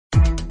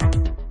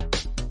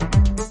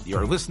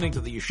You're listening to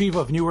the Yeshiva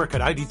of Newark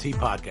IDT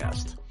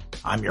podcast.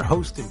 I'm your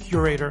host and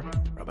curator,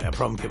 Rabbi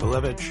Avraham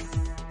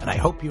Kivelevitz, and I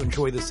hope you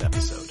enjoy this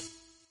episode.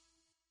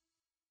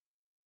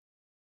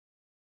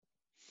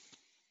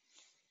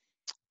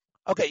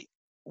 Okay,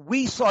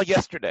 we saw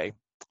yesterday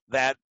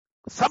that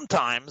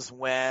sometimes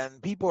when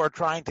people are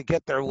trying to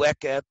get their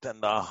leket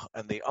and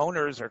the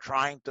owners are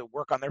trying to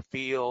work on their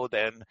field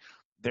and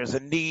there's a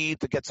need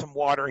to get some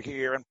water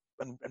here and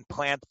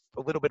plant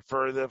a little bit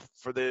further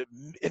for the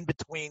in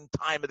between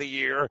time of the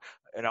year,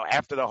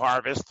 after the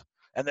harvest,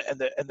 and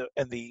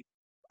the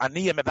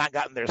aniyim have not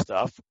gotten their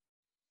stuff.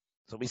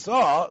 So we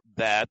saw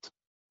that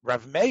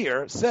Rav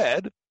Meir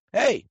said,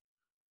 "Hey,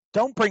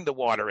 don't bring the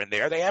water in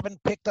there. They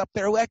haven't picked up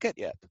their leket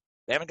yet.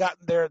 They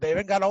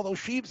haven't got all those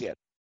sheaves yet.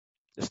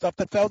 The stuff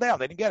that fell down,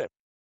 they didn't get it."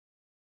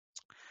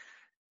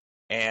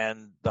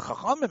 And the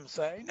Chachamim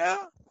say,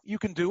 "No, you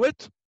can do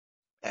it."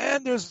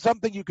 And there's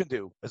something you can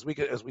do. As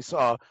we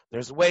saw,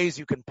 there's ways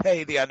you can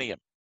pay the aniyim.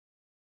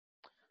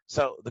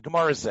 So the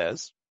Gemara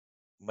says,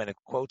 when it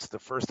quotes the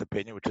first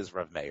opinion, which is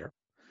Rav Meir,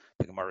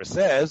 the Gemara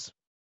says,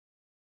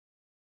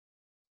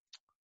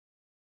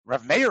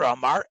 Rav Meir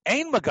Amar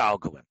ein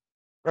megalgalin.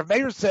 Rav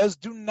Meir says,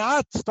 do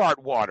not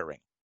start watering.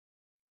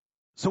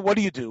 So what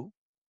do?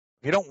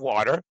 If you don't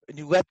water and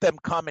you let them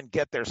come and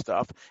get their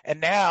stuff,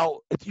 and now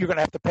you're going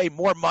to have to pay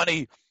more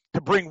money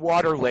to bring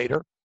water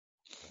later,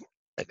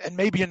 and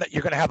maybe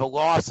you're going to have a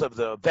loss of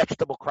the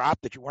vegetable crop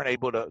that you weren't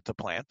able to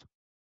plant.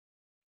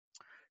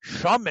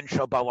 Sham and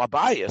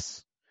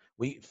Balabayas,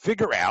 we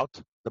figure out,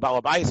 the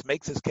Balabayas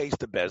makes his case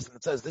to Bezdin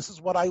and says, this is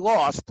what I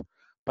lost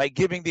by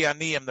giving the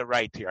aniyim the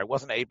right here. I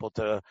wasn't able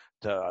to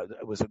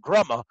it was a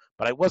grumma,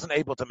 but I wasn't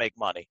able to make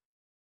money,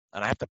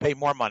 and I have to pay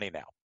more money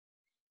now.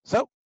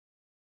 So,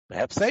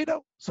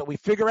 ofSeder. So we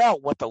figure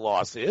out what the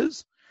loss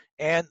is,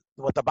 and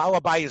what the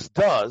Balabayas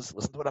does,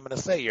 listen to what I'm going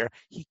to say here,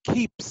 he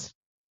keeps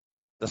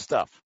the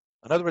stuff.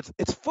 In other words,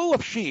 it's full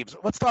of sheaves.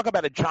 Let's talk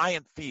about a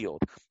giant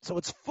field. So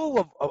it's full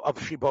of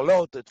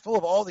shibolot. It's full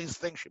of all these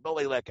things,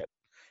 shibbolei leket.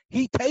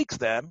 He takes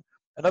them.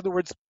 In other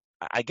words,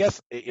 I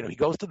guess, he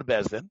goes to the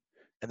Bezdin,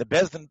 and the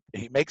Bezdin,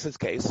 he makes his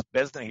case.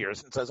 Bezdin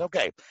hears and says,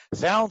 okay,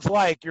 sounds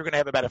like you're going to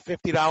have about a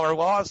 $50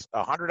 loss,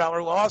 a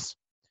 $100 loss.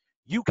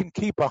 You can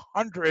keep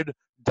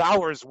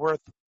 $100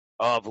 worth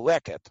of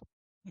leket.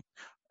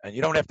 And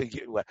you don't have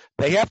to,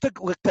 they have to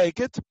take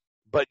it,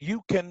 but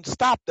you can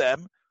stop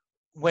them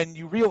when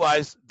you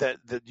realize that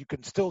you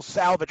can still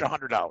salvage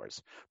 $100,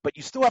 but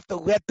you still have to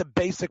let the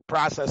basic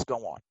process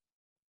go on.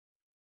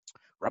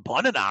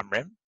 Rabbanan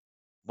Amrim,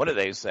 what do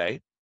they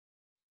say?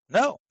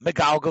 No,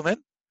 megalgalin,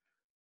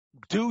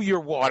 do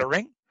your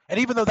watering, and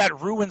even though that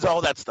ruins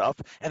all that stuff,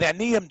 and the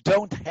aniyim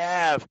don't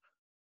have,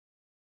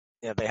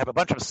 they have a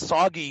bunch of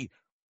soggy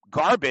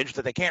garbage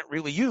that they can't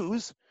really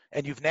use,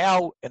 and you've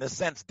now, in a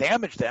sense,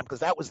 damaged them because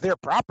that was their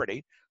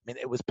property. I mean,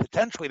 it was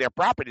potentially their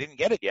property, they didn't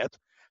get it yet.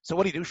 So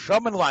what do you do?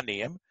 Shoman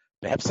laniyim,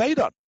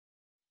 ofSeder.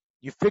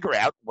 You figure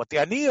out what the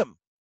aniyim.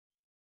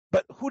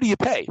 But who do you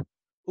pay?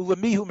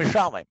 Ulamihu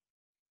mishalem.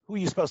 Who are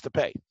you supposed to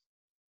pay?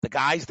 The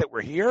guys that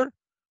were here?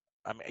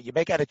 I mean, you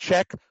make out a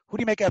check. Who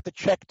do you make out the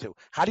check to?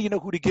 How do you know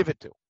who to give it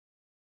to?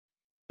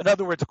 In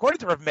other words, according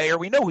to Rav Meir,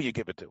 we know who you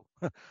give it to.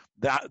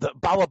 The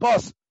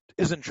Balabas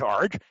is in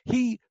charge.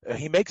 He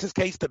makes his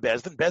case to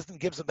Bezdin. Bezdin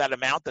gives him that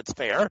amount that's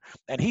fair,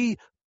 and he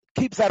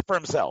keeps that for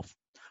himself.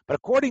 But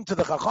according to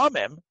the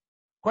Chachamim,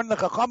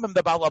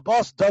 the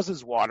Balabas does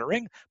his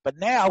watering, but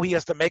now he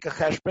has to make a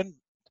cheshbon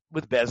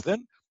with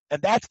Bezdin, and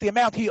that's the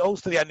amount he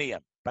owes to the aniyim.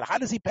 But how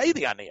does he pay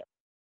the aniyim?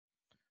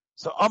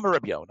 So Amar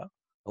Rabbi Yonah,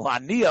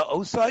 l'aniyah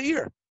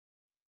osair.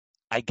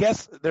 I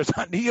guess there's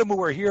aniyim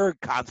who are here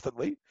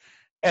constantly,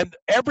 and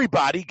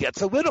everybody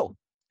gets a little.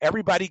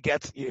 Everybody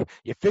gets, you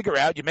figure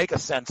out, you make a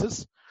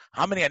census.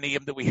 How many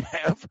aniyim do we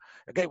have?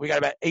 Okay, we got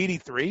about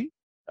 83.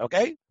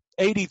 Okay,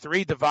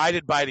 83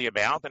 divided by the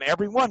amount, and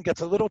everyone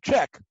gets a little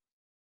check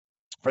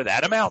for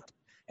that amount.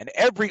 And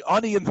every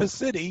ani in the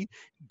city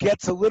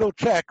gets a little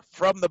check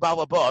from the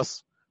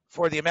Balabas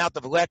for the amount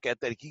of leket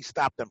that he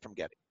stopped them from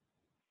getting.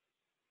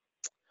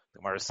 The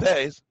Gemara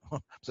says,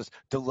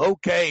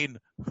 Delokain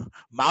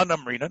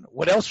Manam Rinan,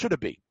 what else should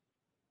it be?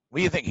 What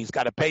do you think? He's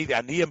got to pay the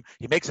aniyim.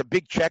 He makes a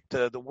big check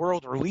to the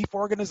World Relief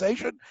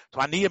Organization, to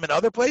aniyim in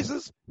other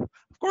places? Of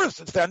course,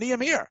 it's the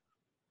aniyim here.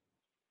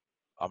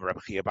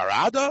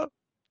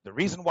 The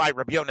reason why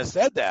Rabbi Yonah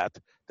said that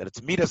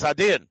it's midas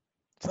adin.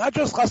 It's not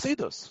just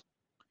chasidus.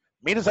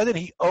 Midas adin,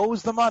 he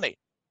owes the money,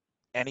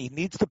 and he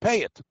needs to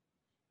pay it.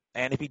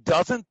 And if he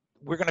doesn't,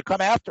 we're going to come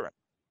after him.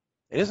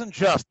 It isn't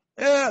just,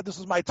 this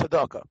is my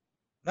tzedakah.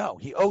 No,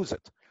 he owes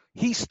it.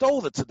 He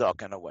stole the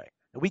tzedakah in a way.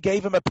 We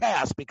gave him a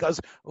pass because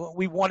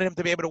we wanted him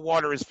to be able to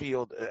water his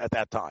field at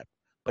that time.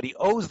 But he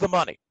owes the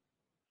money.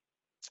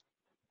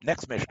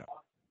 Next Mishnah.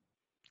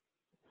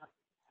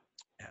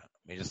 Yeah,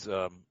 let me just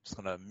going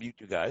to mute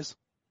you guys.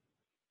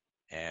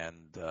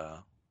 And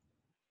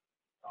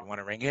if you want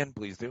to ring in,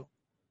 please do.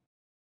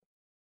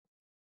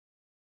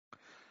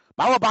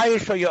 You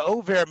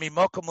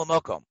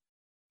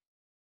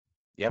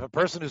have a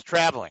person who's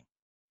traveling.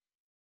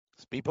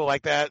 There's people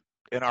like that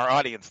in our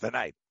audience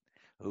tonight.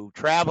 who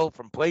travel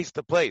from place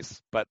to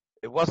place, but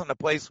it wasn't a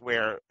place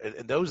where,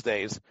 in those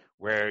days,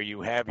 where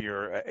you have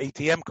your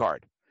ATM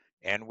card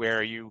and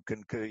where you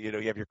can, you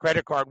have your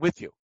credit card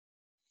with you.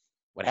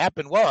 What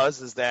happened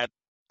is that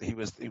he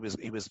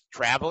was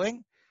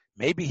traveling.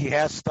 Maybe he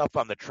has stuff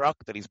on the truck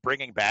that he's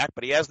bringing back,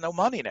 but he has no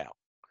money now.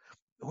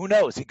 Who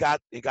knows? He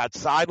got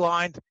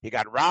sidelined. He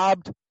got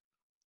robbed. It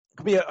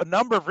could be a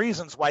number of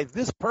reasons why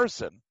this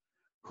person,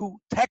 who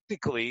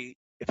technically,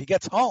 if he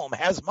gets home,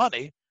 has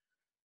money,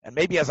 and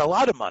maybe has a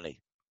lot of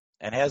money,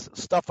 and has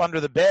stuff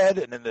under the bed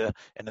and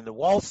in the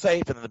wall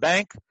safe and in the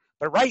bank,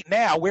 but right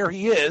now where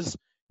he is,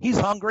 he's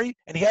hungry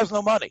and he has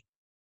no money.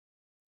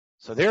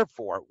 So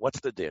therefore, what's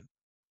the din?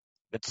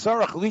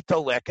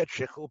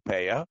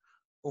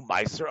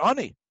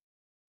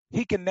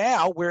 He can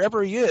now,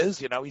 wherever he is,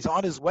 he's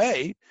on his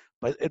way,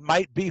 but it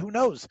might be, who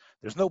knows,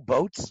 there's no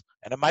boats,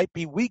 and it might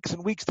be weeks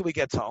and weeks till he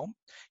gets home.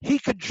 He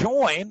could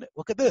join,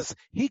 look at this,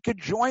 he could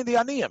join the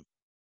aniyim.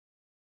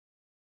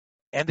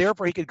 And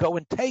therefore he could go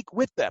and take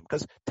with them,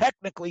 because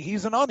technically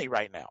he's an ani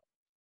right now.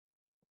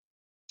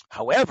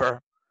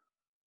 However,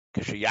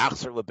 he's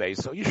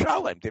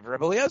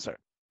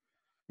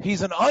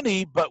an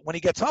ani, but when he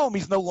gets home,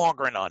 he's no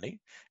longer an ani.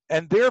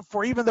 And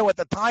therefore, even though at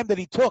the time that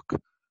he took,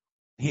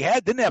 he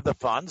didn't have the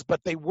funds,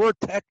 but they were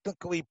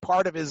technically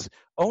part of his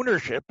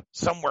ownership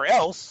somewhere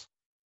else,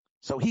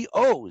 so he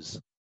owes.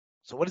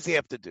 So what does he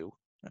have to do?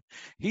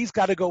 He's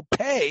got to go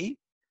pay,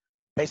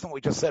 based on what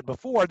we just said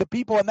before, the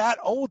people in that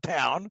old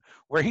town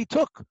where he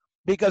took.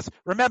 Because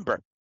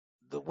remember,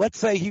 let's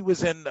say he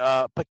was in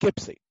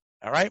Poughkeepsie,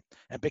 all right?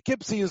 And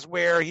Poughkeepsie is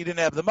where he didn't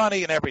have the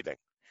money and everything.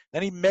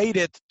 Then he made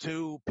it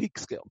to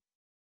Peekskill.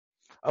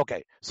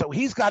 Okay, so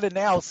he's got to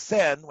now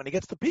send, when he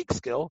gets to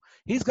Peekskill,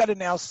 he's got to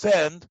now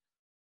send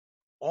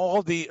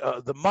all the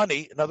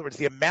money, in other words,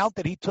 the amount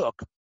that he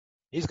took,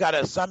 he's got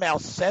to somehow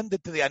send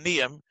it to the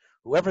aniyim,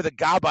 whoever the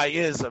gabbai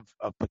is of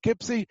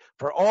Poughkeepsie,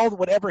 for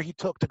whatever he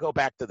took to go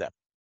back to them.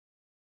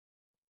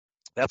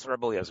 That's what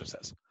Rabbi Eliezer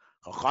says.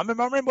 What do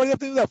you have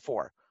to do that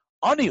for?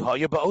 Ani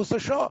haya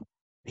ba'osa shah.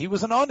 He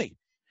was an ani.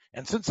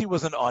 And since he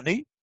was an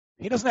ani,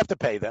 he doesn't have to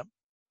pay them.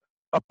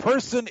 A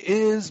person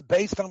is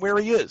based on where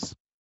he is.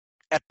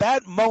 At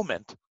that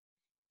moment,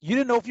 you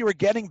didn't know if you were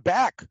getting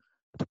back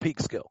to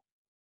Peekskill.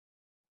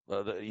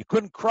 You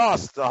couldn't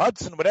cross the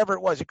Hudson, whatever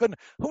it was. You couldn't.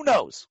 Who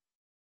knows?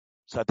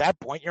 So at that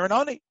point, you're an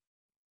ani.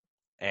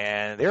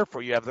 And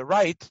therefore, you have the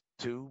right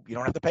to, you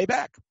don't have to pay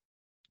back.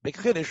 Big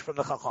chiddush from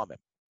the Chachamim.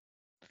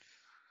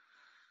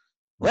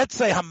 Let's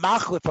say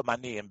hamachlif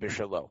amaniyim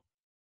b'shalo.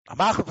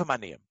 Hamachlif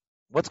amaniyim.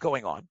 What's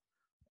going on?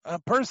 A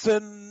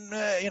person,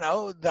 the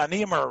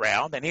aniyim are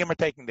around. The aniyim are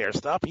taking their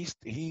stuff. He's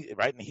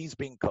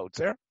being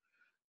kotzer.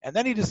 And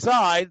then he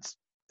decides,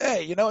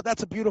 hey,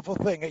 that's a beautiful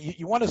thing.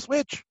 You want to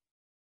switch?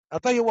 I'll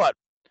tell you what.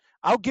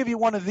 I'll give you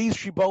one of these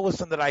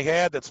shibboleths that I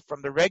had that's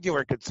from the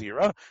regular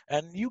Katsira,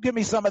 and you give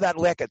me some of that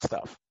leket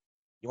stuff.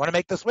 You want to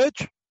make the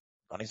switch?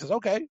 Ani says,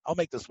 okay, I'll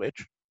make the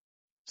switch.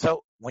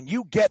 So when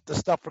you get the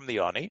stuff from the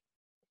Ani,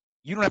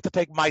 you don't have to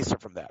take meiser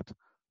from that.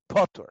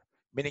 Potur,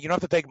 meaning you don't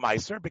have to take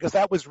meiser because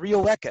that was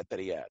real leket that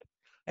he had.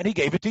 And he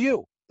gave it to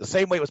you. The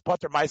same way it was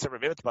potur meiser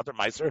from him, it's potur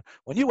meiser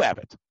when you have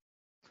it.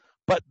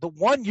 But the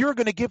one you're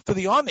going to give to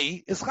the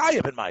Ani is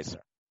chayiv in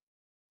meiser.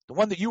 The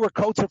one that you were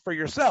kotzer for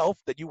yourself,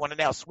 that you want to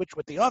now switch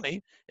with the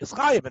ani, is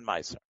chayiv in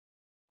meiser.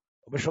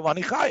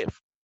 Mishalani chayiv.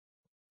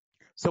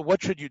 So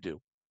what should you do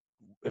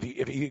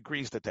if he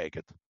agrees to take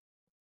it?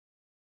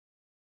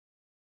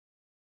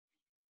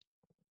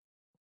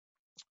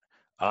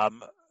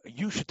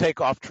 You should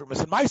take off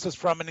trumas and meisers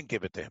from it and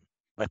give it to him,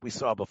 like we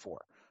saw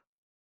before.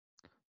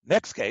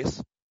 Next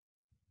case,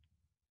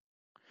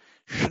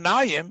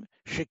 shnayim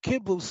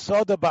shekiblu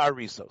soda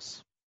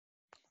ba'arisos.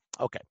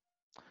 Okay.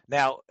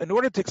 Now, in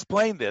order to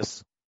explain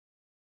this,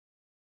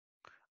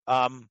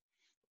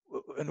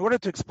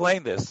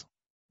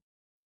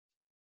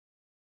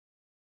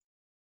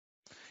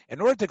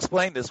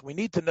 we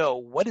need to know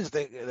what is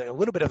a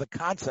little bit of the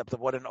concept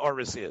of what an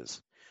oris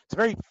is. It's a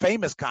very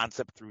famous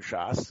concept through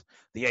Shas,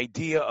 the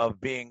idea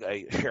of being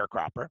a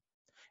sharecropper.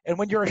 And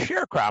when you're a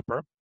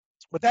sharecropper,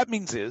 what that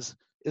means is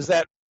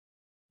that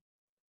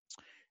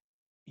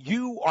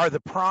you are the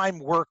prime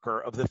worker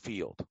of the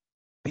field.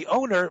 The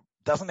owner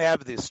doesn't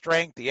have the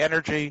strength, the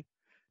energy,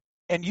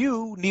 and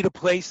you need a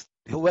place.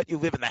 He'll let you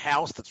live in the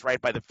house that's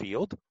right by the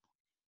field.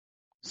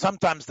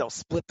 Sometimes they'll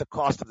split the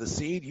cost of the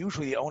seed.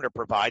 Usually the owner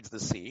provides the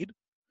seed.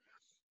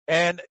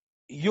 And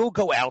you'll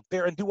go out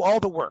there and do all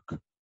the work.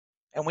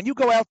 And when you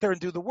go out there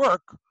and do the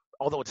work,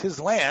 although it's his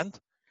land,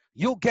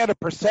 you'll get a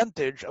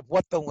percentage of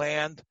what the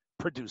land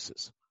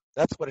produces.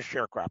 That's what a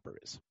sharecropper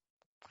is.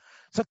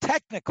 So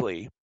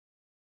technically,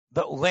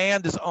 the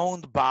land is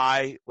owned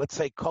by, let's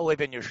say, Caleb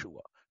and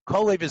Yeshua.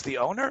 Caleb is the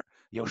owner,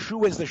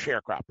 Yoshua is the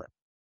sharecropper.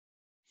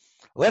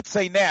 Let's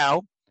say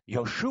now,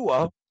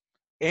 Yoshua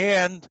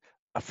and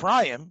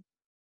Ephraim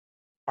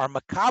are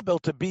makabel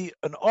to be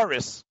an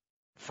oris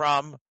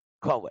from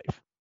Caleb.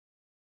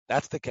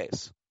 That's the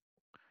case.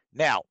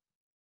 Now,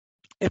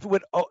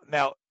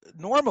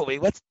 normally,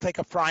 let's take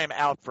Ephraim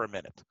out for a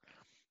minute.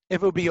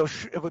 if it would be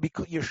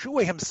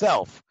Yeshua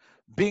himself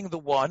being the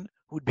one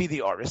who would be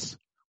the oris,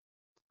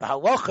 the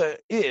halacha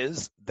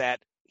is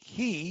that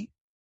he,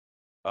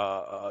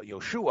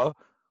 Yeshua,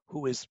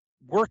 who is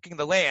working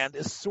the land,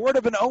 is sort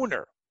of an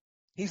owner.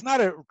 He's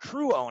not a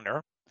true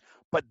owner,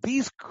 but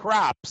these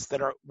crops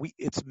that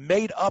it's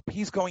made up,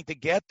 he's going to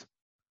get.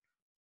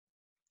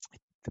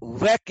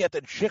 Leket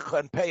and Shicha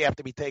and Pei have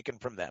to be taken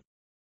from them.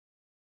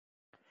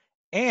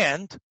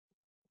 And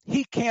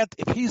he can't,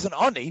 if he's an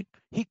Ani,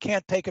 he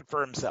can't take it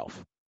for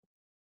himself.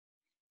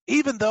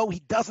 Even though he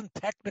doesn't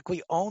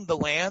technically own the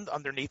land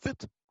underneath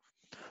it,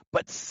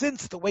 but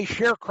since the way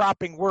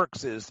sharecropping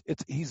works is,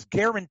 he's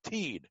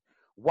guaranteed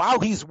while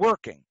he's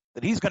working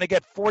that he's going to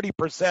get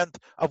 40%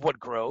 of what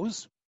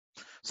grows.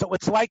 So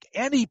it's like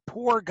any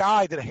poor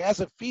guy that has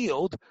a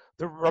field,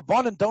 the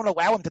Rabbanan don't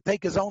allow him to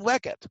take his own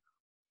leket.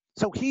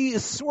 So he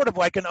is sort of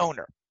like an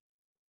owner.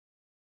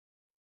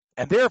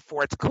 And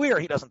therefore, it's clear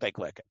he doesn't take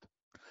leket.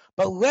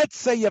 But let's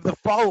say you have the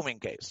following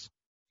case.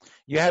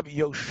 You have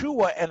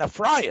Yoshua and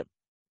Ephraim,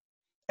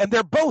 and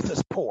they're both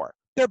as poor.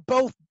 They're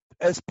both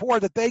as poor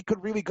that they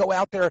could really go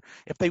out there,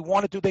 if they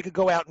wanted to, they could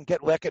go out and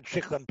get leket,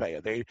 shich, and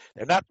peah.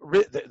 They're not,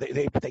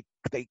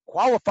 they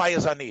qualify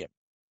as aniyim.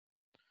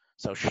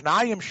 So,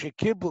 Shnayim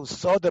shekiblu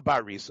soda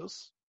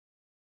barisus,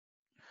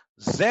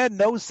 zeh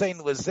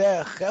nosein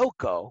lezeh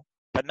chelko,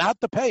 but not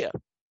the peah.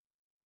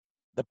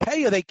 The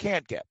peah they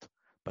can't get,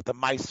 but the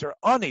meiser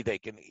ani they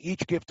can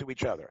each give to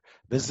each other.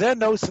 V'zeh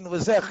nosein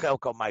lezeh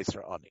chelko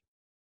meiser ani.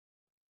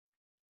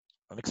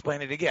 I'll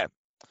explain it again.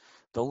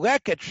 The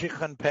leket,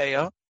 shich, and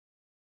peah,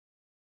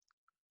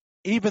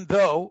 even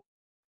though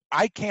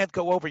I can't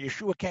go over,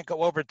 Yeshua can't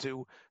go over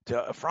to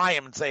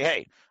Ephraim and say,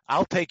 hey,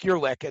 I'll take your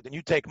leket and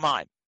you take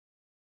mine.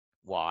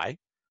 Why?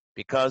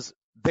 Because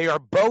they're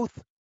both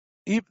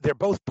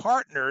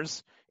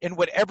partners in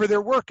whatever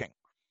they're working.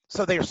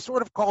 So they are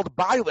sort of called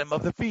bailim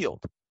of the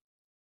field.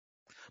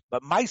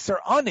 But Meiser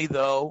Ani,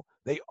 though,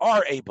 they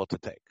are able to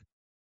take.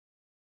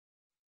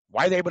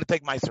 Why are they able to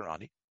take Meiser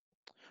Ani?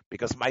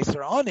 Because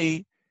Meiser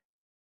Ani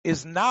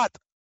is not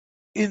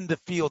in the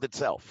field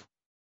itself.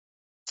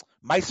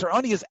 Meiser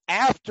Ani is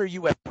after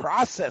you have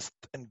processed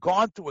and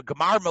gone through a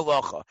Gemar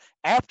Melacha,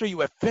 after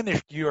you have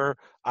finished your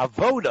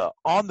avoda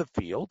on the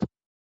field,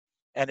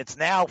 and it's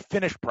now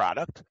finished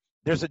product.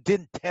 There's a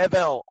din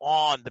tevel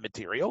on the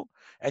material,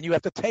 and you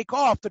have to take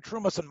off the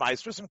trumas and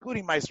meisters,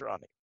 including Meiser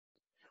Ani.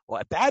 Well,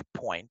 at that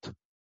point,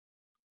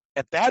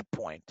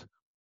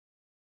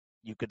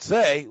 you could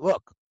say,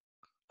 look,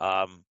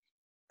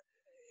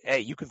 hey,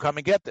 you can come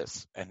and get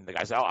this. And the guy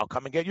says, I'll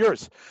come and get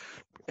yours.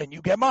 And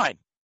you get mine.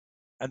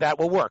 And that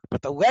will work.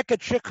 But the leket,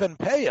 shich, and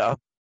peah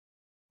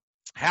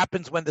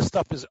happens when the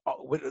stuff is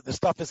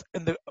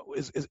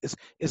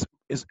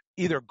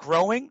either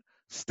growing,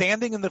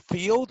 standing in the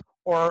field,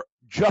 or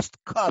just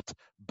cut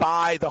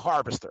by the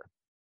harvester.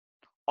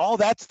 All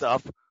that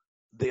stuff,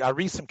 the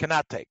arisim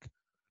cannot take.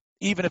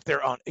 Even if they're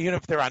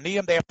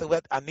aniyim, they have to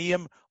let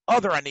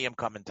other aniyim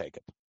come and take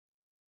it.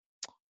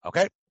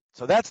 Okay,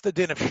 so that's the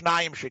din of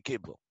shnayim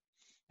shekiblu,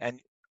 and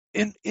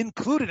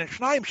included in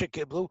shnayim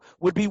shekiblu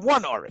would be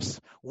one oris.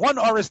 One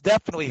oris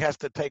definitely has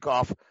to take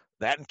off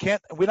that, and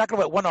we're not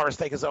going to let one oris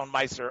take his own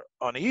meiser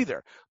ani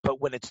either.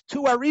 But when it's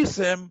two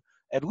arisim,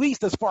 at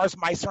least as far as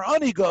meiser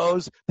ani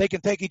goes, they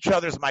can take each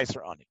other's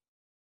meiser ani.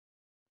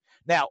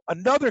 Now,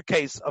 another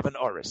case of an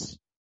oris,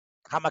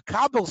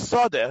 hamakabel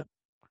sode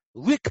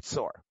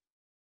liktzor.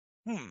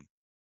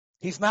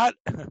 He's not.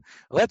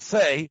 Let's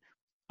say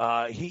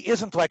he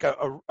isn't like a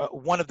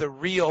one of the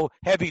real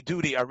heavy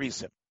duty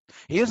arisim.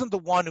 He isn't the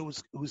one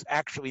who's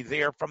actually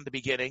there from the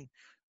beginning,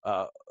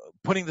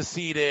 putting the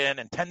seed in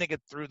and tending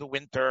it through the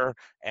winter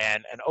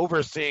and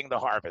overseeing the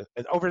harvest.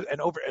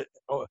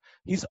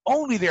 He's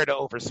only there to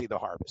oversee the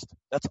harvest.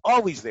 That's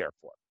all he's there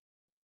for.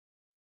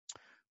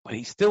 But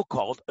he's still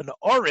called an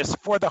oris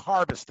for the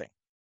harvesting.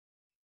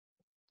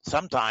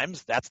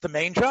 Sometimes that's the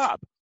main job.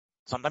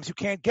 Sometimes you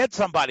can't get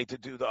somebody to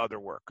do the other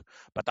work.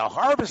 But the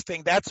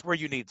harvesting, that's where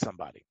you need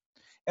somebody.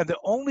 And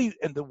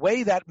the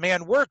way that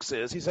man works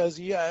is, he says,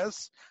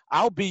 yes,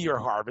 I'll be your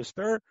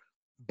harvester,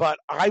 but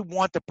I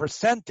want a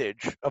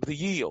percentage of the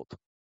yield.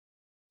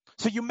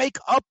 So you make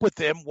up with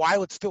him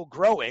while it's still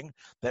growing,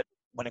 that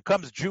when it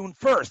comes June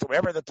 1st, or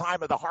wherever the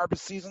time of the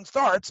harvest season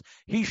starts,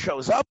 he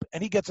shows up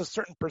and he gets a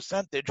certain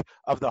percentage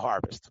of the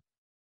harvest.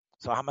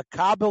 So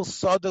hamakabel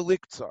soda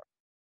liktzor.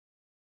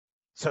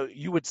 So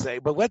you would say,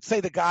 but let's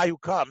say the guy who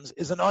comes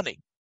is an ani.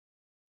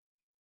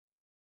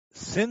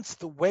 Since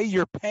the way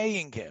you're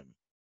paying him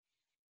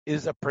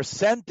is a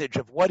percentage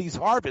of what he's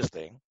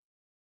harvesting,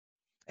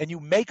 and you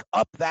make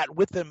up that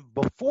with him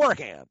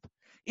beforehand,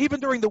 even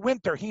during the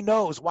winter, he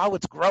knows while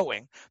it's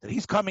growing that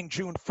he's coming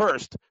June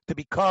 1st to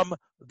become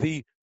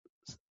the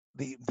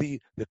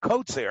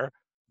kotzer,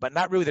 but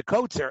not really the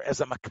kotzer, as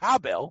a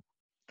makabel.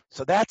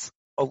 So that's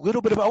a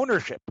little bit of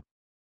ownership.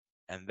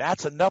 And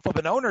that's enough of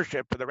an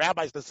ownership for the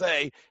rabbis to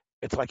say,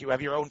 it's like you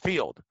have your own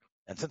field.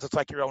 And since it's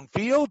like your own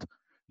field,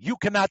 you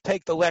cannot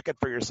take the leket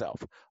for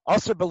yourself.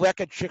 Also,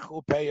 beleket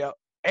shichu peya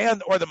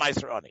and or the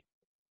meiser ani.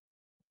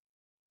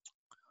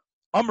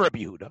 Rabbi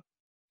Yehuda,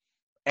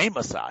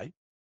 Amasai.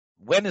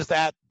 When is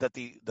that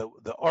the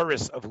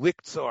oris of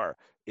Liktzor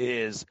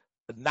is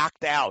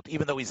knocked out,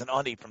 even though he's an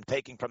ani from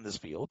taking from this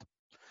field?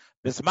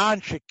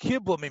 Bisman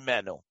shekiblu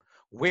mimenu,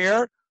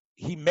 where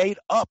he made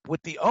up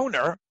with the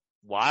owner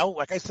while,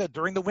 like I said,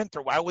 during the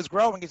winter, while it was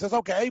growing. He says,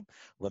 okay,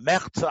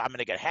 lemechza, I'm going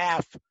to get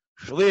half,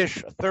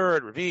 shlish, a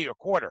third, revi, a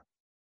quarter.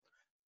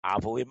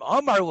 Avolim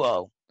amar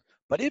lo.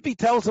 But if he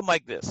tells him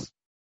like this,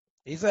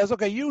 he says,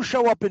 okay, you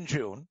show up in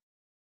June,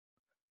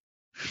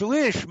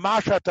 shlish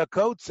mashata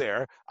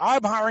kotzer,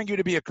 I'm hiring you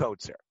to be a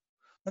kotzer.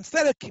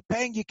 Instead of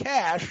paying you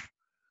cash,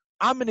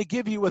 I'm going to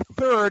give you a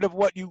third of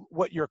what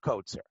your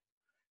kotzer.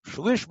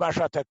 Shlish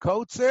mashata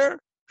kotzer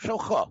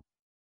shelcha.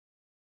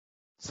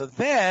 So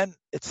then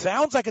it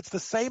sounds like it's the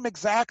same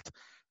exact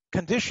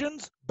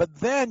conditions, but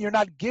then you're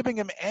not giving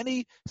him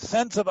any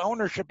sense of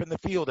ownership in the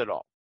field at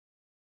all.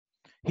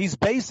 He's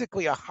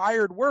basically a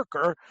hired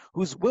worker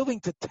who's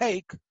willing to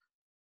take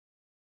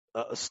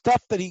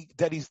stuff that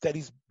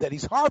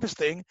he's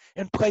harvesting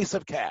in place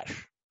of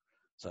cash.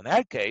 So in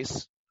that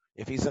case,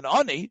 if he's an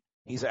ani,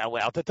 he's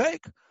allowed to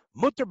take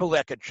mutter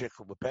beleket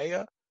shikul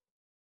b'peya,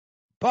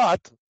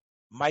 but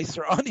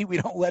meiser ani we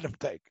don't let him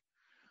take,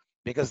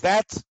 because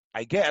that's,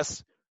 I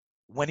guess,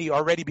 when he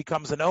already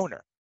becomes an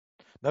owner.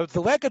 Now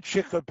the leket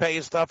shikul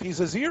b'peya stuff, he's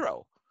a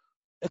zero.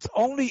 It's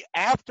only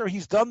after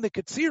he's done the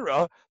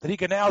ketzira that he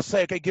can now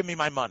say, okay, give me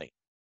my money.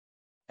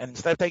 And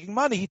instead of taking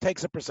money, he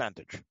takes a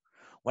percentage.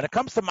 When it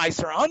comes to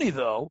Meiser Ani,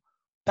 though,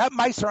 that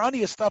Meiser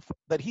Ani is stuff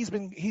that he's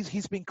been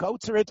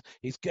kotzer it,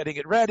 he's getting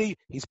it ready,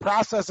 he's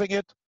processing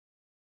it.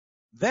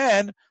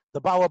 Then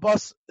the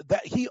balabas,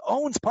 that he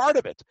owns part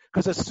of it,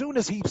 because as soon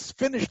as he's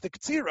finished the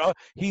ketzira,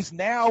 he's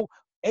now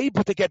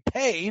able to get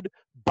paid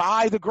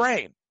by the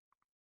grain.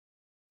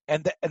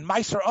 And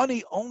Meiser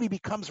Ani only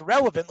becomes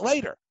relevant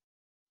later.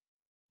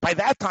 By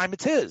that time,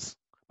 it's his.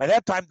 By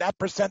that time, that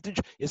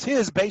percentage is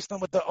his based on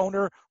what the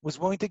owner was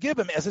willing to give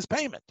him as his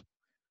payment.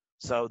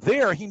 So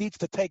there, he needs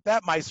to take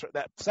that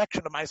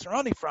section of Meiser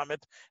Ani from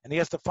it, and he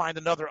has to find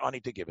another Ani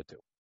to give it to.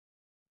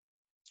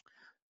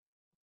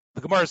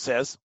 The Gemara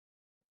says,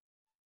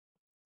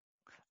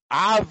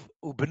 Av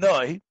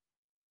ubnoi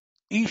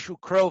ishu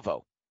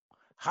krovo.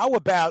 How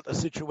about a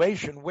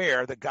situation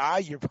where the guy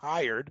you've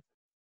hired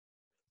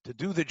to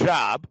do the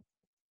job,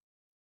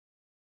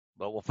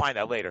 well, we'll find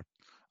out later,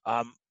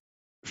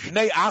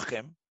 Shnei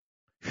Achim,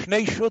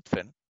 Shnei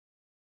Shutfin.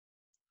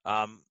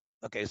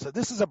 Okay, so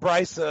this is a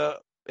brisa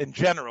in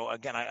general.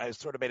 Again, I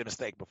sort of made a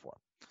mistake before.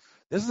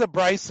 This is a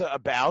brisa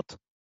about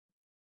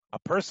a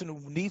person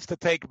who needs to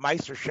take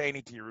Meiser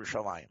Sheni to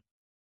Yerushalmi.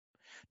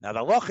 Now, the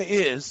halacha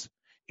is,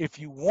 if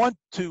you want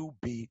to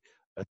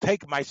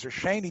take Meiser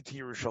Sheni to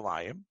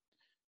Yerushalmi,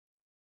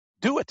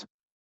 do it.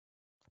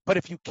 But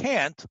if you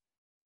can't,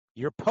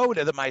 you're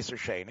poda the Meiser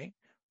Sheni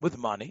with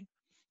money,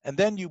 and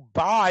then you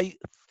buy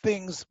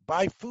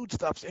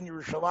foodstuffs in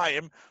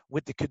Yerushalayim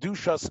with the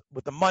kedushas,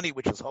 with the money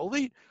which is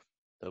holy.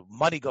 The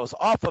money goes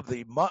off of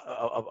the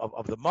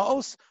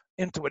ma'os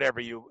into whatever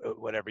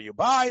you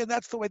buy, and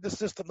that's the way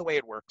the way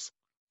it works.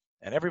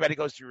 And everybody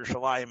goes to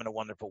Yerushalayim in a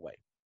wonderful way.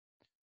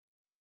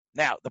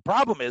 Now, the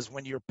problem is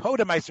when you're poda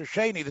Meiser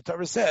Sheni, the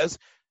Torah says,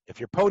 if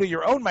you're poda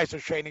your own Meiser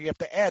Sheni, you have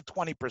to add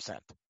 20%.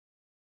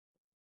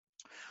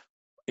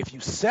 If you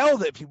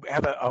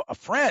have a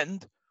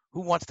friend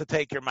who wants to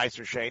take your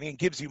Meiser Sheni and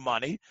gives you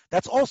money,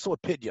 that's also a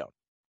pidyon.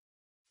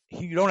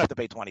 You don't have to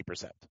pay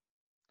 20%.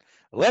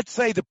 Let's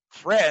say the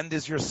friend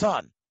is your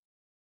son.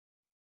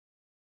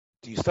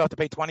 Do you still have to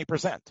pay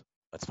 20%?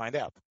 Let's find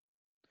out.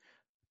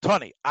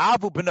 Tani,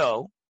 avu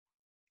b'no,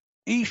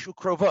 ishu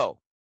krovo.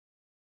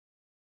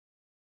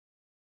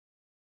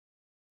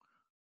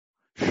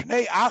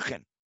 Shnei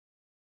achin,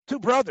 two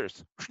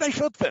brothers. Shnei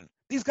shutfin.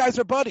 These guys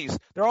are buddies.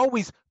 They're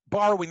always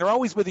borrowing. They're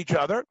always with each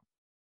other.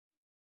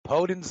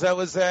 Podin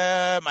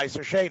zelazeh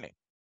Meiser Sheni.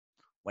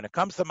 When it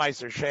comes to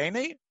Meiser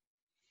Sheni,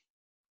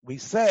 we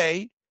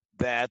say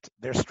that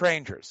they're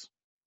strangers,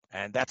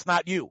 and that's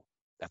not you.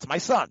 That's my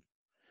son.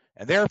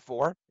 And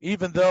therefore,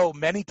 even though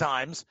many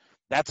times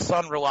that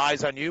son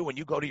relies on you when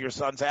you go to your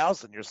son's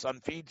house and your son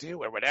feeds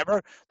you or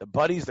whatever, the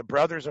buddies, the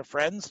brothers or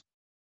friends,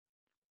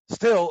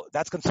 still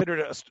that's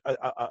considered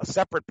a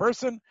separate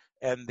person,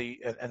 and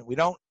we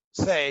don't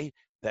say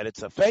that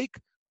it's a fake,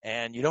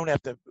 and you don't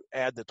have to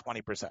add the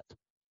 20%.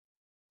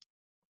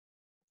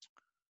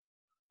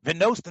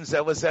 V'nostin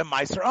zelazeh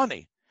Meiser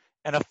Ani.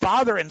 And a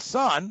father and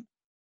son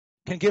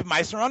can give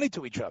Meiser Ani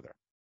to each other.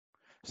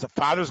 So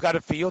father's got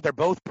a field, they're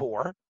both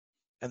poor,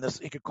 and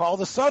he could call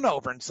the son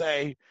over and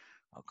say,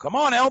 oh, come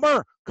on,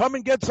 Elmer, come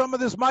and get some of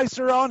this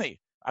Meiser Ani.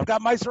 I've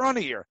got Meiser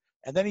Ani here.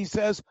 And then he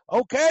says,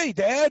 okay,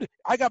 Dad,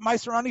 I got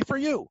Meiser Ani for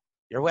you.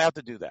 You're allowed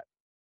to do that.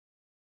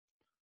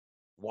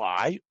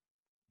 Why?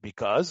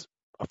 Because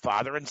a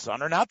father and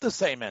son are not the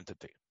same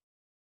entity.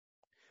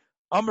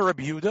 Amar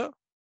Rabbi Yehuda,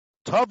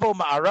 Tavo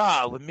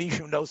ma'ara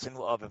l'mishu nosin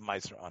l'aviv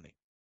Meiser Ani.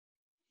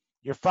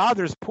 Your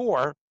father's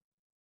poor.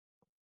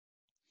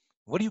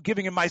 What are you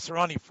giving him Meiser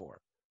Ani for?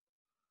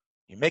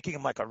 You're making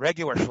him like a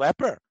regular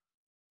schlepper?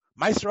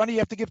 Meiser Ani you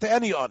have to give to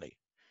any Ani.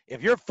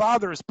 If your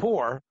father is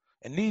poor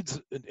and needs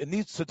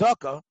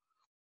tzedakah,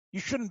 you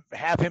shouldn't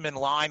have him in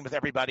line with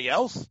everybody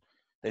else.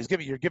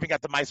 You're giving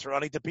out the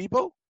Meiser to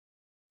people.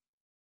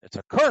 It's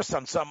a curse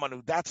on someone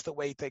who that's the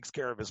way he takes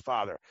care of his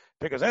father.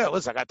 Because, hey,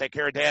 listen, I got to take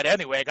care of dad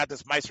anyway. I got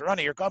this Meiser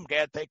here. Come,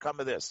 dad, take some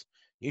of this.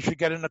 He should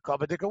get in a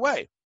kavadik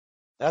way.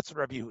 That's what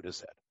Rabbi Yehuda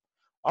said.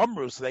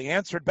 Amru, so they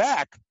answered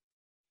back,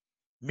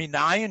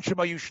 Minayin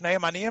shemayu shnei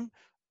aniyim.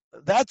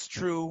 That's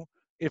true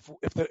if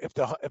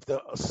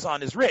the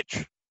son is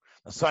rich.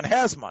 The son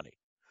has money.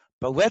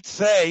 But let's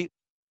say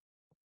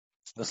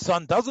the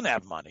son doesn't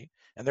have money,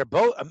 and they're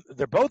both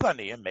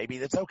aniyim. Maybe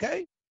that's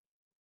okay.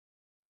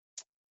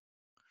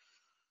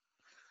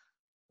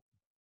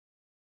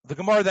 The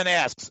Gemara then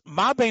asks,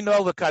 Ma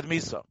beino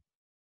lekadmisa.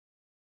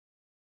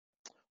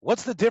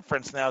 What's the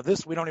difference now?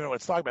 This we don't even know what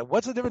it's talking about.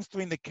 What's the difference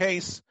between the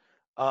case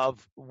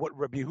of what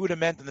Rabbi Yehuda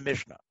meant in the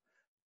Mishnah?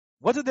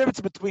 What's the difference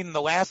between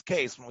the last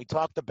case when we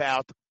talked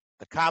about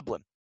the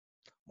Kablan,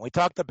 when we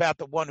talked about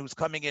the one who's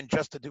coming in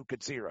just to do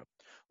Katsira?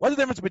 What's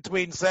the difference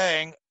between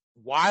saying,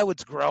 while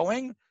it's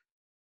growing,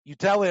 you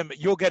tell him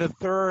you'll get a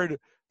third,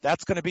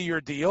 that's going to be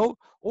your deal,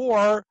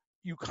 or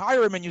you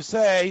hire him and you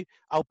say,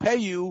 I'll pay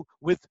you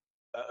with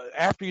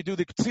after you do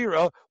the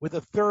Katsira with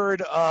a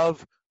third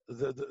of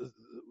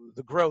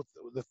the growth,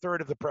 the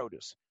third of the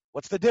produce.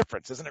 What's the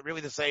difference? Isn't it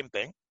really the same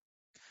thing?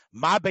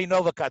 Ma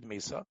beino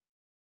lekadmisa.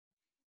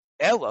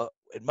 Ella,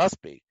 it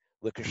must be,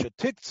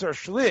 l'kashetitzer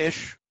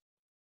shlish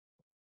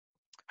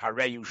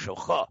hareyu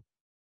shelcha.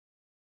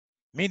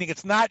 Meaning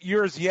it's not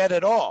yours yet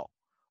at all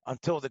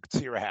until the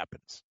Katsira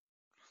happens.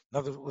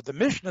 Now, what the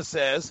Mishnah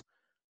says,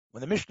 when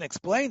the Mishnah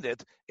explained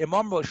it,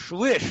 imam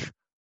shlish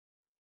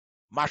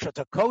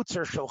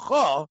mashatakotzer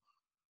shelcha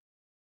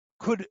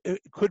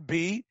could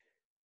be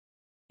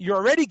you're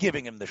already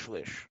giving him the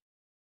shlish.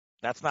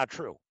 That's not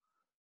true.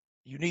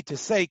 You need to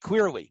say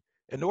clearly,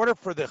 in order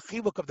for the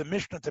chiluk of the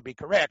Mishnah to be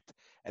correct,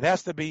 it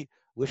has to be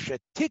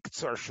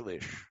l'shetiktzar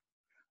shlish.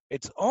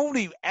 It's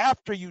only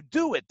after you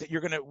do it that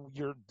you're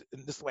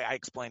in this way I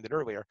explained it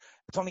earlier,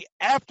 it's only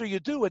after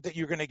you do it that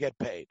you're going to get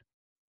paid.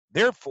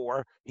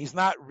 Therefore, he's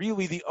not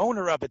really the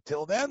owner of it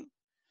till then,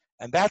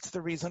 and that's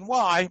the reason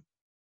why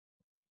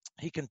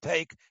he can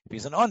take, if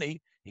he's an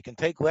ani, he can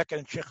take leka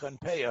and shicha and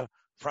peya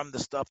from the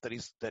stuff that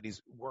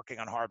he's working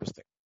on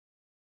harvesting.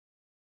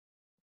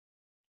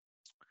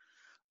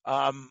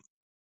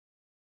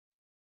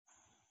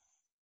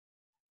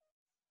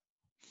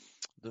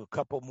 Do a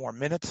couple more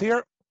minutes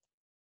here.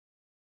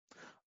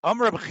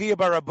 Amr b'chiyah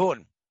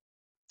barabun.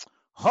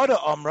 Hada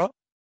amra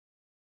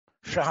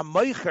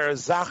shahamaycher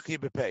zachi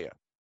b'peya.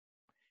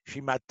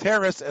 She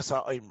materes es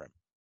ha'imrim.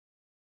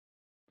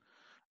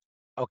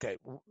 Okay,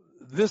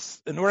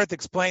 this, in order to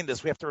explain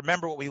this, we have to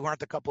remember what we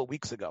learned a couple of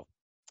weeks ago.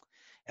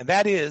 And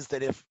that is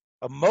that if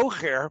a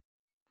mocher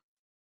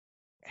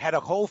had a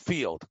whole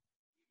field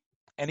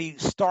and he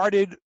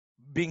started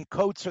being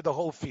kotzer the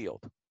whole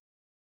field,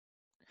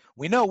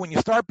 we know when you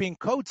start being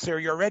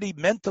kotzer, you're already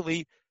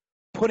mentally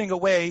putting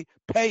away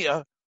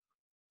peya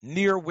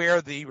near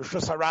where the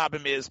Rishus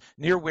Harabim is,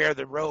 near where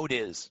the road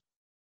is,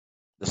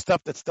 the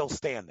stuff that's still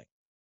standing.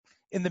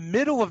 In the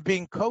middle of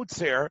being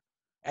kotzer,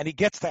 and he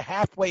gets to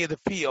halfway of the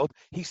field,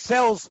 he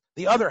sells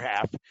the other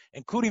half,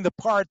 including the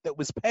part that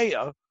was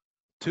peya,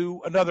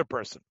 to another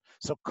person.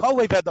 So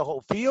Caleb had the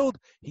whole field,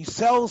 he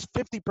sells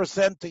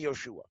 50% to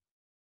Yoshua.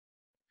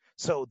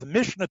 So the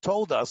Mishnah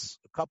told us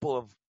a couple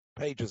of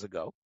pages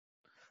ago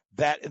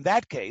that in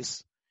that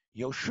case,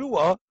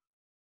 Yoshua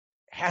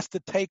has to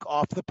take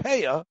off the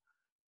peya,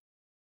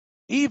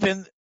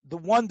 even the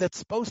one that's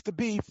supposed to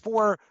be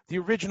for the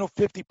original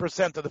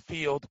 50% of the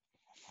field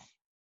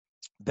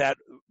that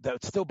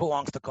still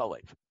belongs to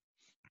Caleb.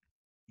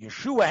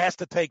 Yeshua has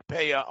to take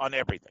peya on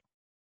everything.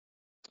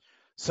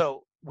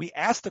 So we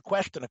asked the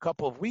question a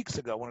couple of weeks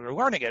ago when we were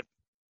learning it,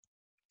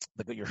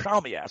 the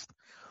Yerushalmi asked,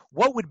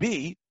 what would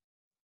be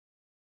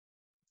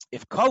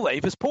if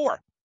Caleb is poor?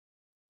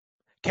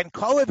 Can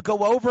Caleb go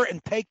over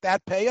and take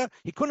that peya?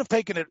 He couldn't have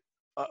taken it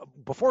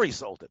before he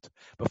sold it.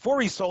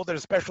 Before he sold it, a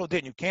special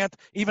din. You can't,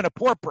 even a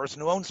poor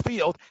person who owns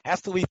field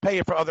has to leave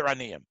peya for other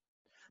aniyim.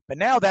 But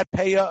now that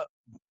peya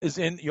is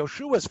in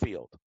Yoshua's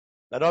field,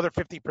 that other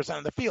 50%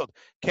 of the field.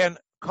 Can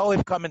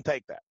Caleb come and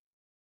take that?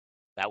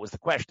 That was the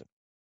question.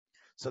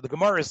 So the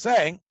Gemara is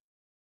saying,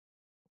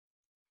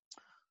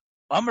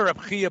 Amar Reb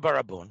Chiya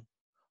barabun,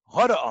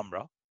 Hoda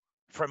Amra,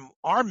 from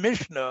our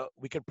Mishnah,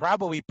 we could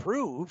probably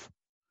prove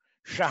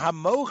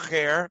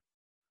Shahamocher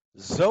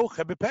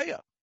Zoche B'peya,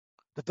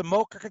 that the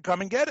mocher can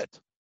come and get it.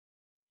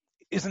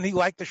 Isn't he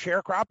like the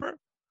sharecropper?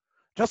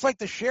 Just like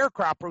the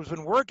sharecropper who's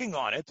been working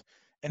on it,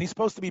 and he's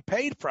supposed to be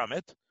paid from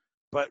it,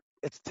 but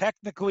it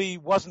technically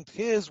wasn't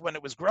his when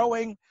it was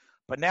growing,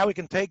 but now he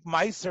can take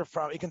Meiser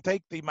from, he can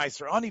take the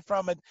Meiser Ani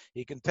from it,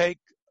 he can take,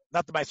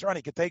 not the Meiser Ani,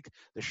 he can take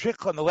the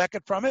Shikha and the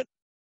Leket from it.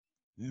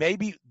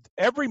 Maybe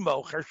every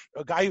mocher,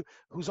 a guy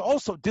who's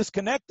also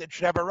disconnected,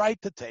 should have a right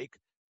to take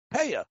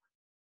peya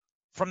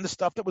from the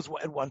stuff that was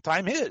at one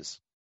time his.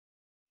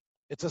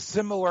 It's a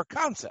similar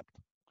concept.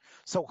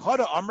 So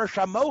Chada Amr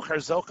Shamocher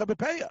Zocha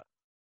B'peya.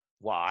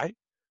 Why?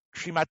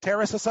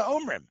 shimateres asa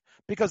omrim,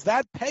 because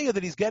that payah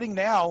that he's getting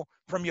now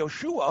from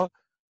Yoshua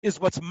is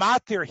what's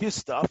matir his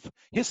stuff.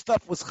 His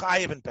stuff was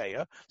chayiv and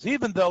payah. So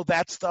even though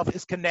that stuff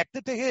is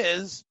connected to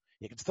his,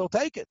 he can still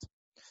take it.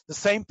 The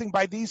same thing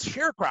by these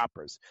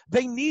sharecroppers.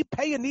 They need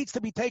payah needs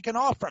to be taken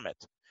off from it,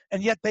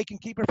 and yet they can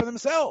keep it for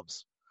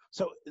themselves.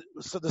 So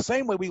the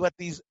same way we let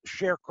these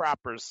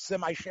sharecroppers,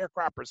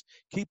 semi-sharecroppers,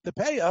 keep the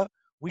payah,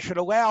 we should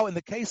allow, in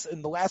the case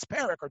in the last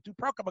parak or 2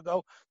 parakim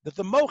ago, that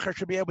the mocher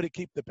should be able to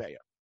keep the payah.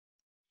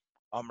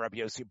 Rabbi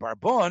Yossi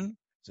Barbon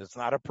says it's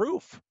not a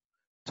proof.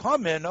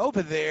 Tamin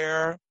over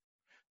there,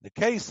 the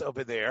case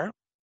over there,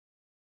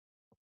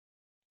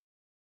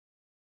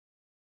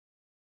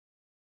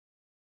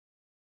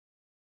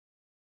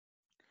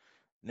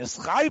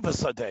 Nischayva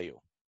Sadeyu.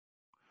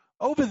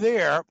 Over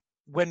there,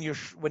 when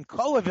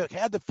Caleb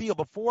had the field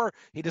before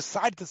he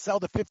decided to sell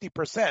the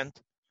 50%,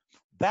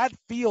 that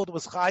field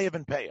was chayiv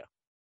and payah,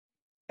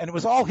 and it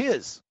was all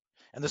his.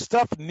 And the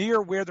stuff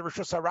near where the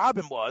Rishus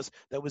HaRabim was,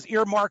 that was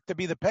earmarked to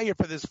be the payah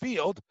for this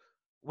field,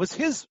 was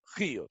his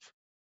chiyuv.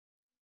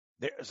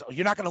 So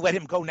you're not going to let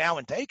him go now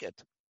and take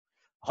it.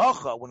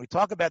 Hacha, when we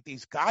talk about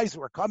these guys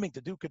who are coming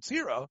to do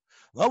Katsira,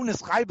 lo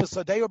nischayv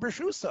sadeo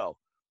b'rishuso.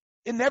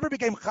 It never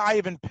became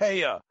chayiv and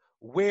payah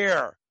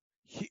where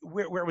it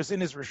was in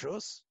his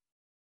rishus.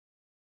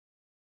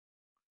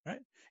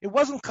 Right? It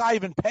wasn't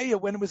chayiv and payah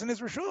when it was in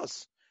his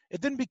rishus.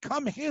 It didn't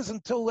become his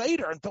until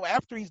later, until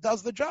after he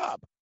does the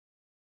job.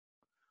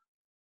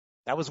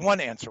 That was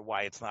one answer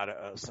why it's not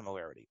a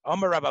similarity.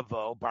 Amar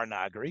Rabavo Bar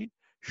Nagri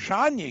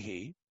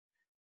Shanyehi.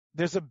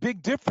 There's a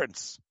big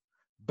difference.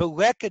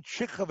 Beleket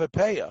shikha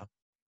v'peya.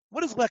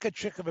 What is leket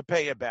shikha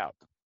v'peya about?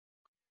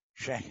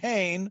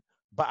 Shehain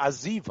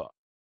ba'aziva.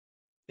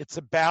 It's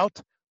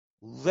about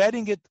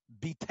letting it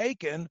be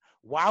taken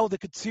while the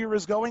katsira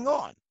is going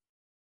on.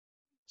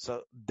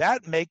 So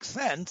that makes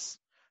sense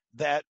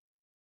that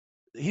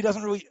he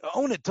doesn't really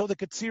own it till the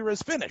katsira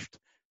is finished.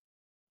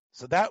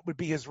 So that would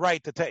be his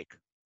right to take.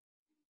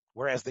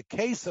 Whereas the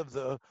case of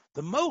the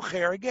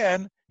mocher,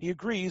 again, he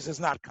agrees is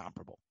not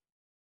comparable.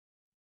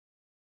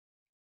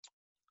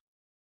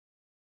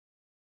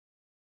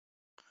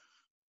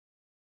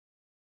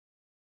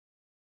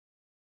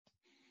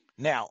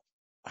 Now,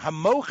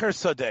 hamocher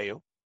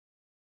sadeu,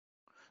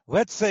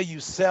 let's say you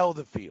sell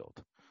the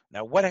field.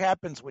 Now, what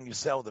happens when you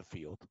sell the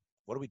field?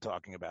 What are we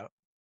talking about?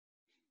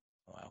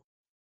 Well,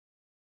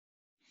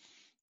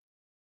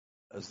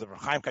 as the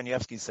Chaim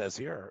Kanievsky says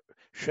here,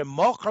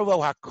 shemocher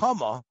lo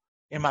hakama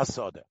im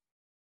hasoda.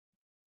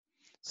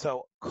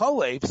 So,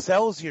 Caleb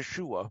sells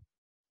Yeshua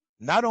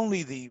not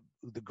only the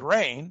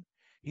grain,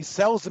 he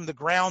sells him the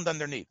ground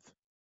underneath.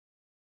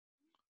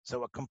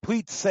 So, a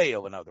complete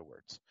sale, in other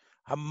words.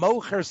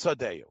 Hamocher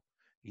sadeu.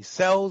 He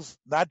sells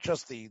not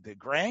just the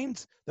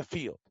grains, the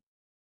field.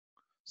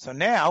 So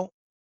now,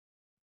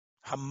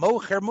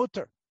 hamocher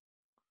mutter.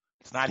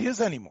 It's not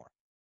his anymore.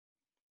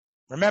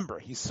 Remember,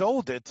 he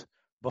sold it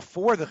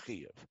before the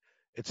chiyuv.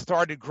 It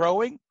started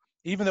growing,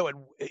 even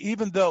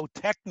though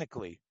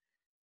technically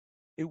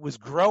it was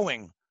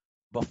growing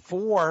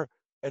before,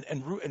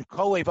 and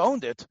Caleb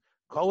owned it.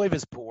 Caleb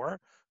is poor.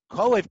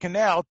 Caleb can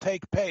now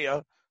take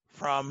payah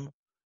from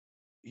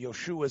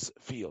Yeshua's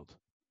field.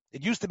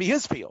 It used to be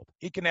his field.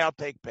 He can now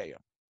take payah.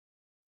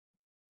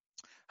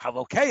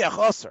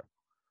 Halokeach aser.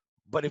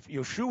 But if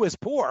Yeshua is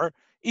poor,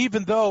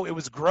 even though it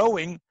was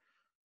growing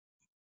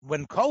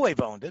when Caleb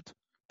owned it,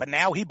 but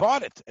now he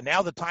bought it, and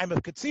now the time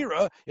of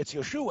Katsira, it's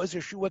Yeshua's.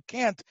 Yeshua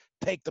can't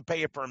take the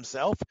payah for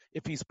himself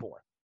if he's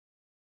poor.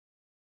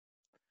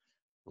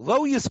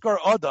 Lo yiskar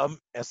adam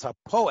es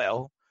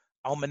hapoel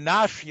al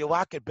menash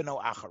yilaket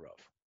beno acharov.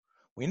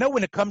 We know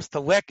when it comes to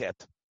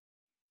leket,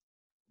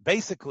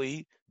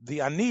 basically, the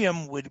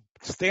aniyim would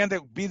stand there,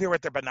 be there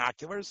with their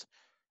binoculars,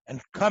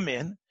 and come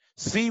in,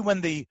 see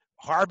when the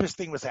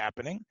harvesting was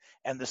happening,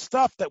 and the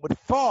stuff that would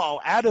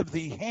fall out of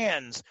the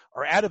hands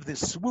or out of the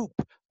swoop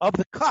of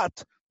the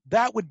cut,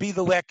 that would be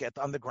the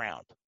leket on the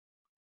ground.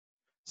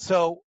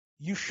 So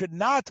you should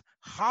not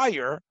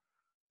hire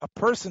a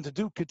person to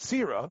do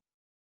katsira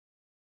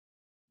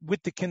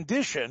with the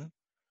condition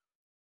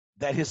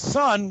that his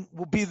son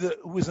will be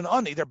who is an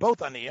ani. They're both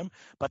aniyim,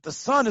 but the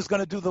son is going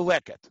to do the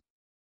leket.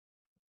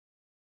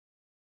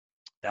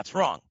 That's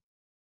wrong.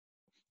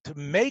 To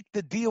make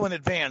the deal in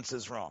advance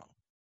is wrong.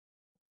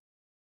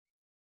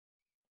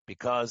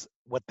 Because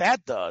what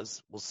that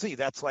does, we'll see,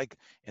 that's like,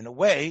 in a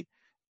way,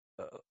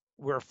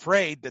 we're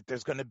afraid that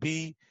there's going to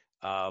be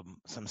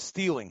some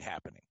stealing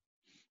happening.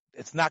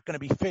 It's not going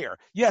to be fair.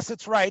 Yes,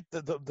 it's right,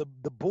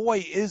 the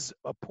boy is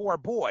a poor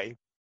boy,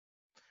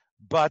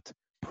 but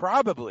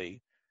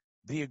probably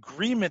the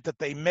agreement that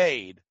they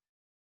made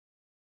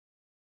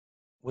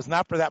was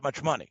not for that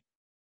much money.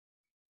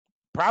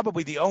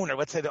 Probably the owner,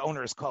 let's say the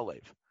owner is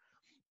Caleb.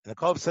 And the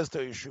Caleb says to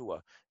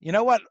Yeshua, you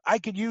know what, I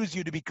could use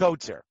you to be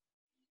kotzer.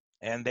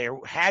 And they're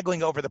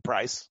haggling over the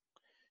price.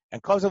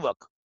 And Caleb said,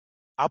 look,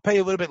 I'll pay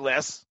you a little bit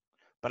less,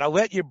 but I'll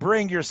let you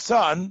bring your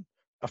son,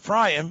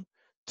 Ephraim,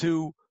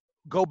 to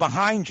go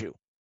behind you.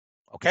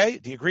 Okay?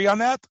 Do you agree on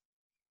that?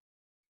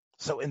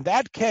 So in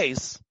that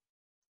case,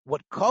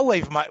 what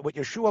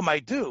Yeshua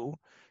might do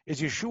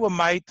is Yeshua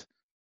might,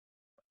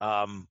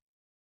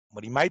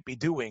 what he might be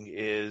doing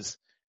is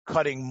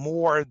cutting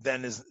more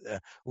than is,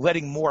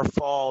 letting more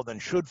fall than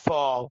should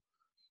fall.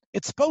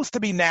 It's supposed to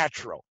be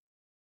natural.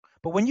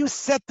 But when you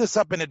set this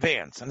up in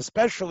advance, and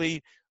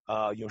especially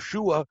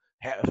Yeshua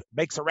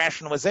makes a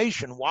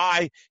rationalization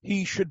why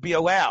he should be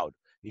allowed.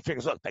 He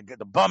figures, look,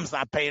 the bum's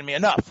not paying me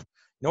enough.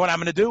 You know what I'm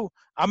going to do?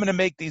 I'm going to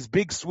make these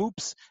big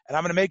swoops, and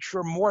I'm going to make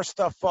sure more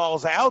stuff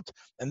falls out,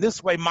 and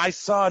this way my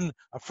son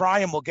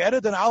Ephraim will get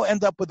it, and I'll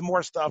end up with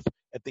more stuff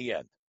at the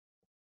end.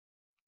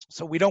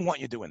 So we don't want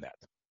you doing that,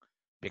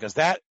 because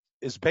that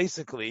is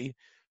basically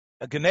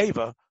a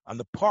geneva on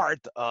the part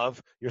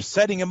of you're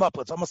setting him up.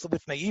 It's almost a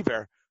lifnei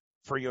iver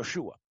for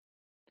Yeshua.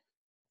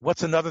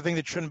 What's another thing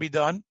that shouldn't be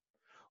done?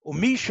 What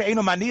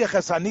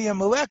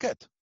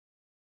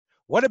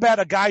about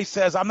a guy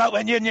says, I'm not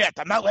letting you in yet,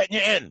 I'm not letting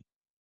you in?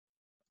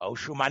 Or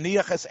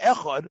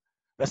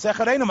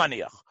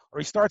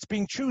he starts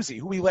being choosy,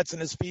 who he lets in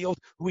his field,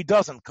 who he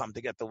doesn't come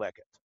to get the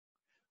leket.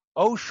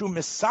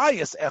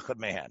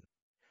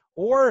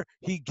 Or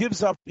he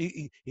gives up,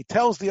 he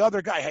tells the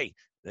other guy, hey,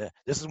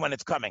 this is when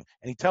it's coming.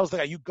 And he tells the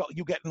guy, you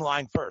get in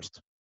line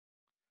first.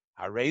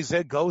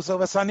 Hareze goes of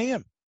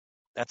asaniyim.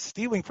 That's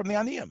stealing from the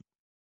aniyim.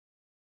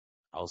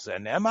 Al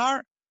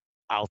zenemar,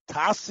 al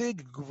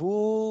tasig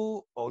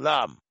gvul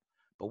olam.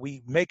 But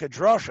we make a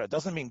drasha. It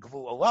doesn't mean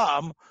gvul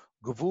olam,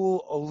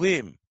 gvul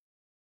olim.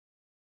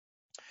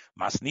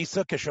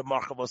 Masnisa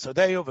keshemarchav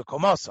osadeo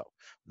v'komaso.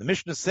 The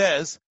Mishnah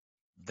says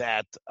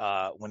that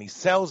when he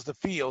sells the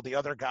field, the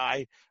other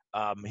guy,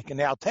 he can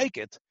now take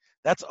it.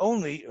 That's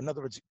only, in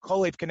other words,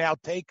 Kolev can now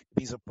take, if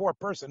he's a poor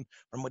person,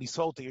 from what he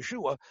sold to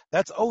Yeshua,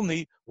 that's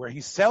only where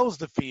he sells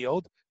the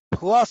field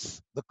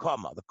plus the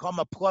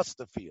kama plus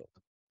the field.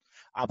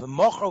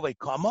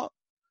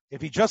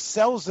 If he just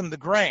sells him the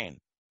grain,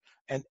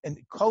 and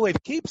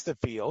Kolev keeps the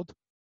field,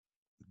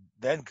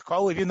 then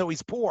Kolev, even though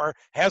he's poor,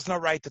 has no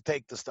right to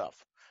take the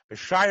stuff.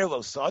 That's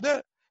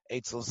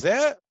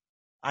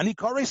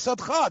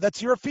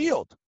your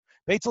field.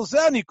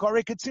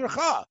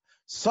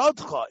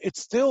 Sadcha,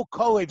 it's still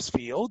Kolev's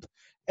field,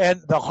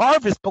 and the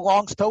harvest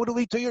belongs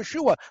totally to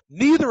Yeshua.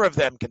 Neither of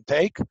them can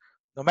take,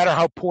 no matter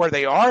how poor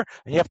they are,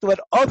 and you have to let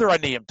other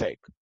aniyim take.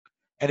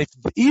 And if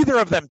either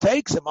of them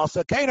takes him,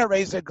 Sekena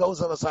Reza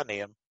goes of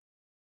asaniyim.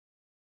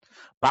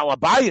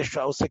 Balabaya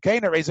shows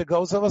Sekena Reza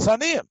goes of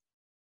asaniyim.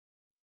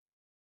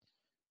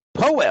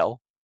 Poel,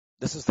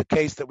 this is the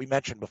case that we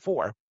mentioned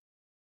before.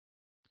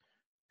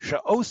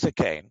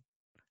 Sha'osekain,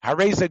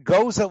 Hareza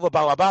goes of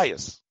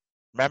Balabayas.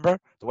 Remember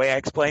the way I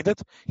explained it?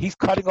 He's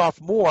cutting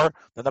off more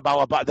than the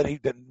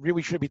balabay than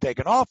really should be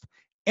taken off,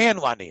 and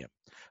laniyim.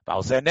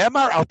 What does that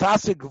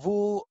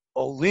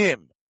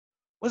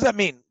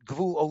mean?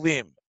 Gvul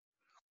olim.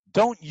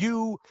 Don't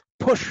you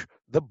push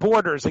the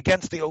borders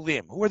against the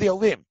olim? Who are the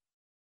olim?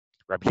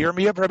 Rabbi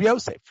Yirmiyah of Rabbi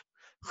Yosef.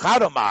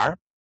 Chadomar.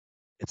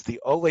 It's the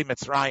Ole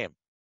Mitzrayim.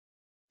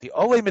 The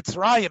Ole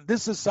Mitzrayim.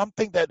 This is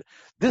something that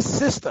this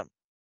system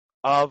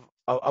of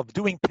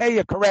doing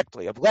payah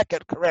correctly, of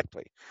leket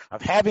correctly,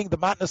 of having the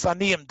matnas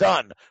aniyim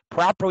done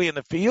properly in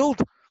the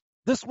field.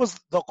 This was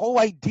the whole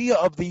idea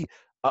of the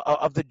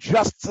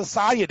just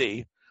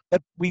society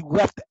that we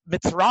left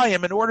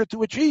Mitzrayim in order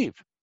to achieve.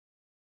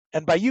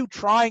 And by you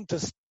trying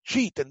to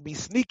cheat and be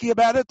sneaky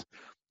about it,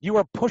 you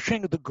are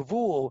pushing the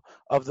gvul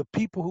of the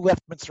people who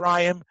left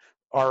Mitzrayim,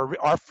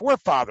 our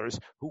forefathers,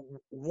 who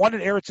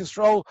wanted Eretz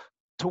Yisrael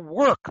to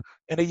work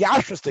in a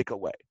yashastika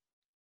way.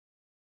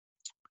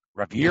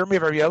 Rav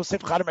Yirmiyah, Rav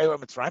Yosef, Chadamer,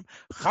 Mitzrayim.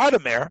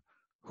 Chadamer,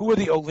 who are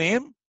the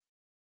Olim?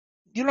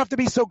 You don't have to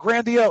be so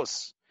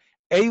grandiose.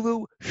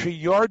 Elu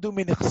sheyardu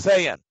min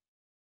chseyan.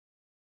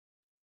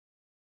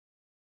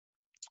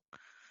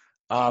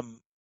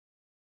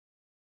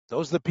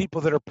 Those are the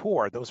people that are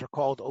poor. Those are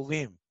called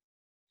Olim,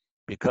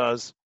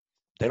 because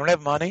they don't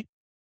have money.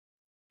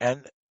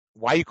 And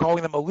why are you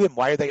calling them Olim?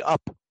 Why are they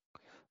up?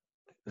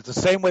 It's the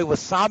same way with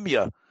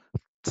Samya,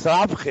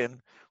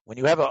 Tzavchin, when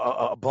you have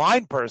a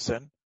blind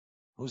person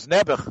who's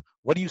Nebuch,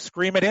 what do you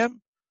scream at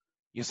him?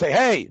 You say,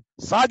 hey,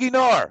 Sagi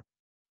Nor.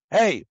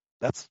 Hey,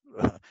 that's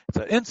it's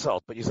an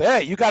insult, but you say,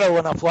 hey, you got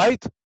enough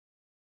light?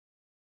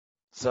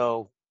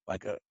 So,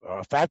 like a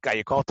fat guy,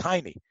 you call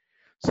tiny.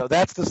 So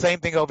that's the same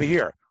thing over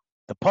here.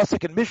 The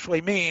pasuk in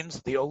Mishlei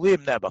means the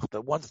Olim Nebuch,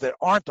 the ones that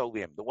aren't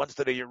Olim, the ones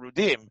that are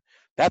Yerudim,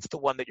 that's the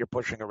one that you're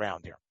pushing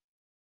around here.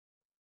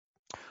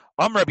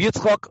 Rabbi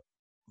Yitzchak,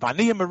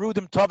 Vaniyim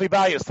Merudim Tavi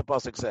Bayis, the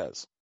pasuk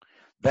says,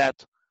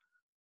 that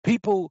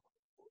people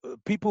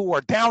who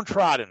are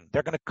downtrodden,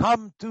 they're going to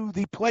come to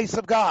the place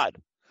of God.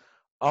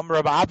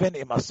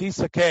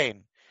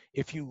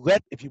 If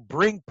you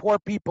bring poor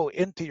people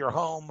into your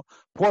home,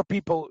 poor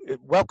people,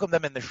 welcome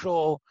them in the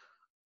shul,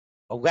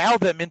 allow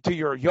them into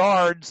your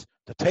yards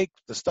to take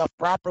the stuff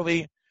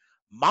properly.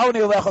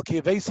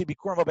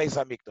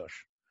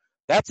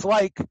 That's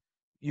like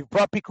you've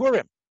brought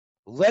bikurim.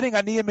 Letting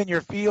aniyim in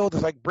your field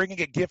is like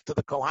bringing a gift to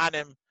the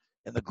kohanim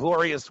in the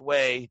glorious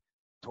way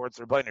towards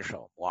the Rebbeinu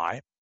Shalom.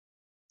 Why?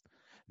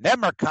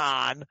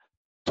 Nemarkan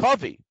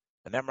Tovi.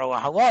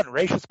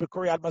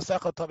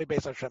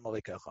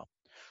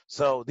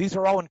 So these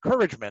are all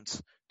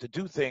encouragements to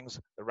do things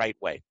the right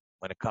way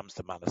when it comes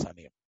to Manas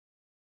Aniyim.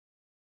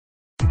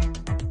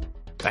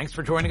 Thanks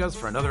for joining us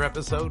for another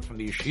episode from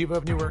the Yeshiva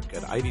of Newark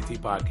at IDT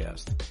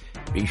Podcast.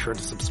 Be sure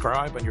to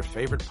subscribe on your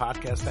favorite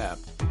podcast app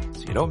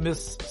so you don't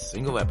miss a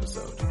single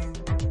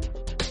episode.